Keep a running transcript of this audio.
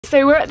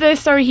So we're at the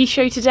Surrey Heath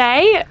show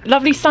today.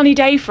 Lovely sunny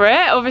day for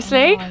it,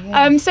 obviously.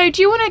 Oh, yes. So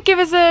do you want to give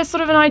us a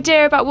sort of an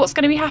idea about what's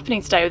going to be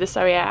happening today with the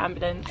Surrey Air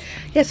Ambulance?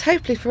 Yes,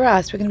 hopefully for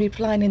us, we're going to be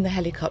flying in the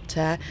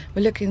helicopter.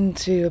 We're looking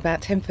to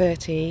about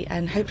 10:30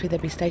 and hopefully they'll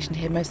be stationed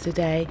here most of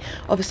the day.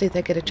 Obviously if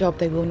they get a job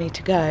they will need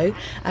to go,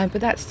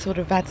 but that sort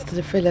of adds to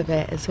the thrill of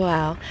it as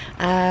well.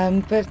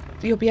 But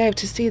you'll be able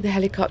to see the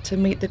helicopter,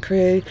 meet the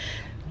crew,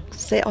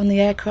 sit on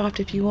the aircraft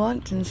if you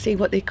want and see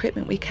what the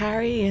equipment we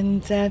carry,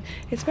 and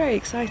it's very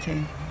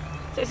exciting.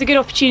 So it's a good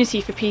opportunity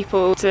for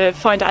people to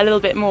find out a little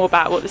bit more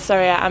about what the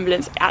Surrey Air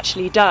Ambulance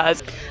actually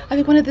does. I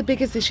think one of the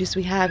biggest issues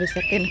we have is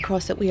that getting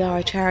across that we are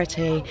a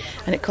charity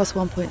and it costs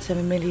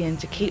 1.7 million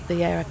to keep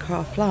the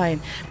aircraft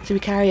flying. So we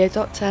carry a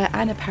doctor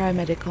and a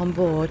paramedic on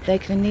board. They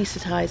can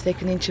anaesthetise, they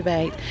can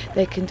intubate,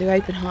 they can do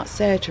open heart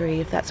surgery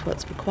if that's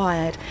what's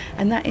required,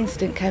 and that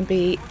incident can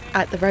be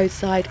at the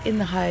roadside, in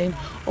the home,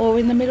 or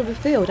in the middle of a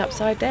field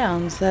upside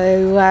down.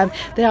 So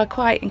they are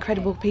quite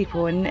incredible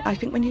people, and I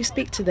think when you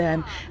speak to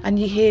them and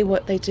you hear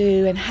what they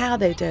do and how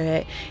they do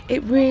it,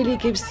 it really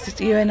gives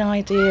you an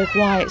idea of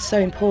why it's so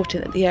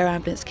important that the air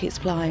ambulance keeps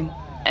flying.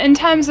 In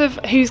terms of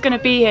who's going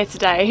to be here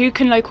today, who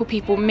can local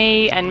people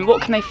meet and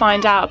what can they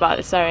find out about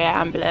the Surrey Air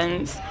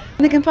Ambulance?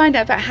 And they can find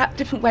out about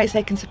different ways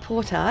they can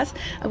support us.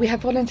 We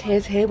have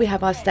volunteers here, we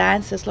have our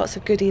stands, there's lots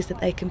of goodies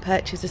that they can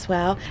purchase as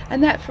well,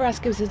 and that for us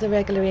gives us a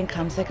regular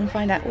income, so they can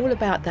find out all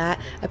about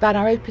that, about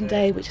our open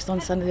day which is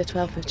on Sunday the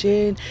 12th of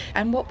June.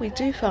 And what we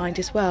do find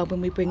as well when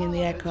we bring in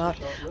the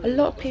aircraft, a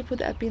lot of people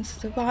that have been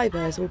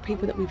survivors or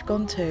people that we've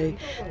gone to,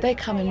 they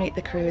come and meet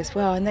the crew as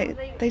well, and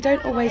they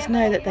don't always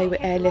know that they were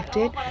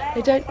airlifted,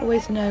 they don't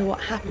always know what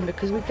happened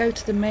because we go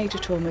to the major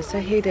traumas, so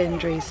head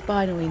injuries,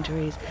 spinal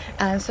injuries,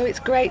 and so it's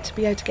great to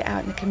be able to get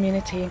out in the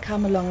community and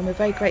come along, and we're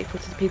very grateful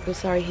to the people of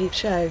Surrey Heath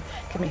Show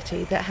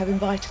Committee that have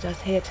invited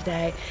us here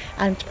today,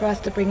 and for us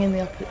to bring in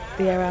the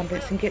air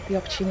ambulance and get the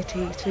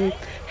opportunity to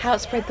help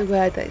spread the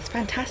word that it's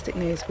fantastic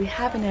news. We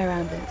have an air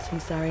ambulance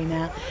in Surrey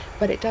now,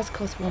 but it does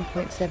cost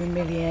 1.7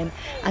 million,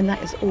 and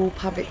that is all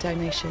public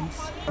donations.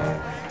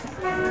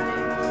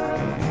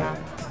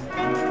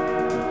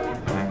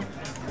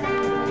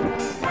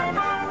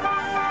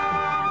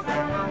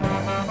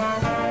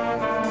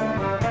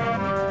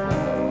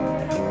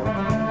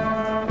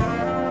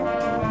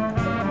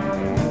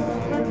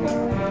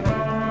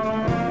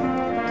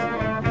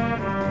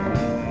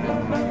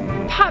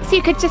 Perhaps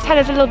you could just tell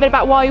us a little bit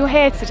about why you're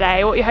here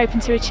today, what you're hoping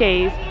to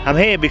achieve. I'm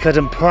here because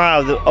I'm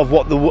proud of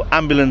what the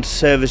ambulance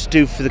service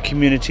do for the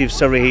community of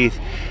Surrey Heath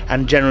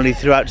and generally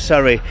throughout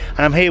Surrey. And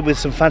I'm here with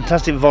some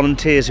fantastic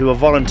volunteers who are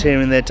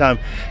volunteering their time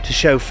to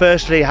show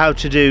firstly how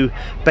to do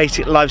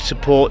basic life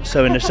support,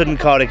 so in a sudden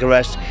cardiac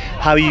arrest,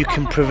 how you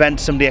can prevent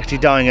somebody actually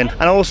dying. And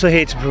I'm also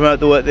here to promote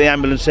the work the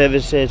ambulance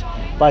service did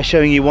by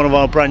showing you one of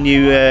our brand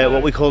new,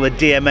 what we call a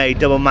DMA,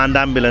 double manned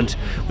ambulance,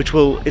 which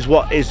is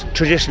what is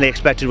traditionally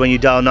expected when you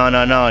dial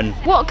 999.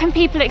 What can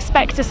people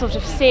expect to sort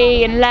of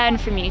see and learn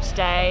from you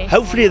today?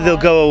 Hopefully they'll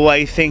go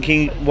away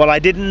thinking, well, I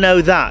didn't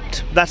know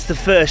that. That's the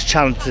first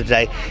challenge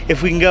today.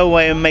 If we can go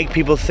away and make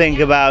people think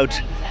about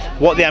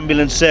what the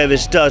ambulance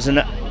service does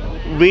and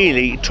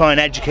really try and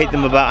educate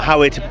them about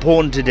how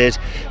important it is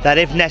that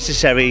if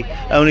necessary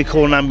only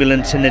call an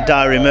ambulance in a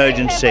dire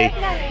emergency,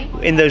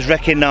 in those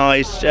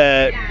recognised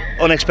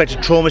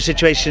unexpected trauma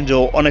situations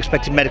or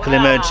unexpected medical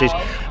emergencies.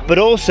 But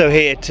also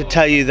here to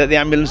tell you that the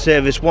ambulance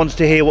service wants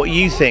to hear what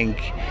you think.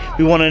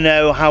 We want to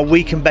know how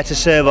we can better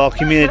serve our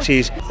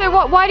communities. So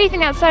why do you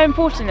think that's so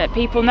important that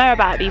people know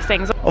about these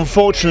things?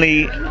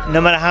 Unfortunately, no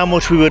matter how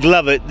much we would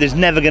love it, there's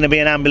never going to be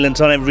an ambulance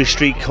on every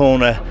street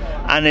corner.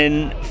 And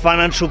in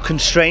financial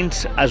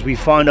constraints, as we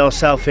find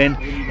ourselves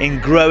in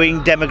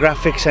growing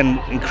demographics and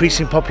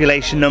increasing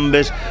population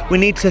numbers, we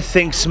need to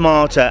think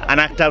smarter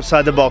and act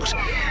outside the box,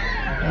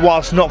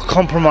 whilst not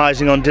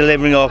compromising on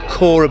delivering our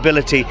core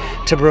ability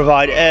to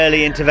provide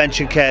early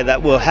intervention care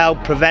that will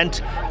help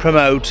prevent,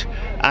 promote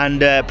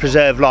and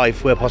preserve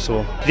life where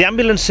possible. The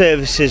ambulance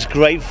service is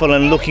grateful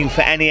and looking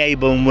for any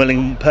able and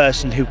willing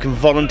person who can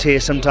volunteer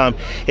sometime.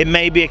 It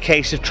may be a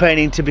case of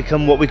training to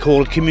become what we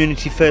call a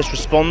community first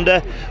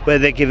responder, where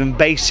they're given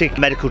basic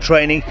medical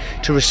training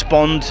to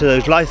respond to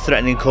those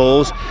life-threatening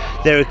calls.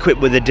 They're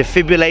equipped with a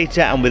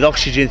defibrillator and with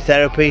oxygen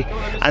therapy,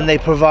 and they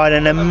provide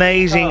an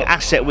amazing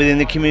asset within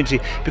the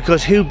community,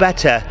 because who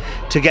better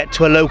to get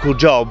to a local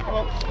job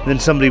than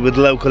somebody with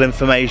local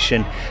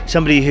information,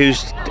 somebody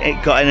who's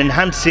got an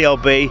enhanced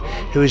CLB,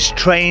 who is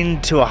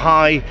trained to a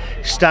high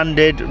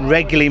standard,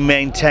 regularly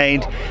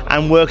maintained,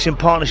 and works in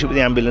partnership with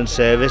the ambulance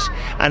service,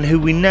 and who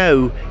we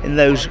know in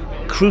those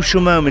crucial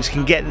moments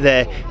can get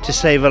there to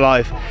save a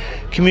life.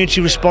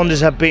 Community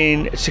responders have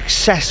been a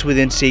success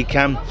within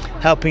CCAM,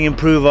 helping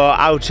improve our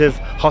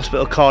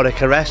out-of-hospital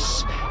cardiac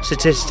arrests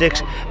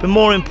statistics, but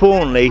more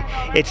importantly,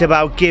 it's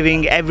about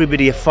giving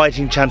everybody a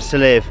fighting chance to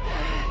live.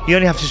 You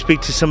only have to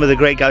speak to some of the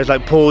great guys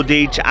like Paul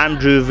Deach,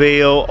 Andrew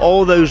Veal,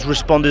 all those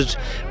responders,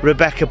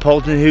 Rebecca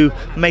Polton, who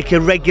make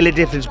a regular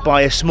difference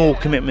by a small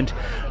commitment,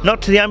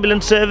 not to the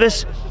ambulance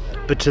service,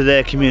 but to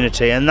their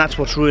community, and that's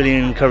what's really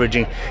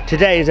encouraging.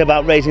 Today is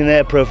about raising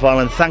their profile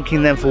and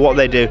thanking them for what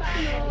they do.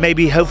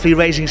 Maybe hopefully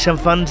raising some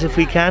funds if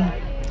we can.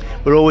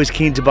 We're always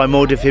keen to buy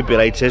more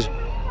defibrillators,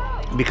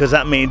 because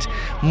that means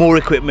more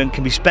equipment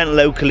can be spent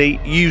locally,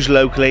 used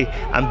locally,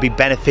 and be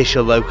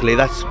beneficial locally.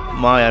 That's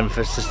my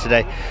emphasis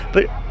today.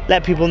 But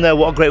let people know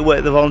what a great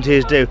work the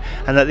volunteers do,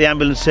 and that the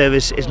ambulance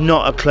service is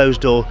not a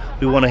closed door.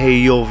 We want to hear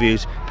your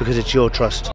views, because it's your trust.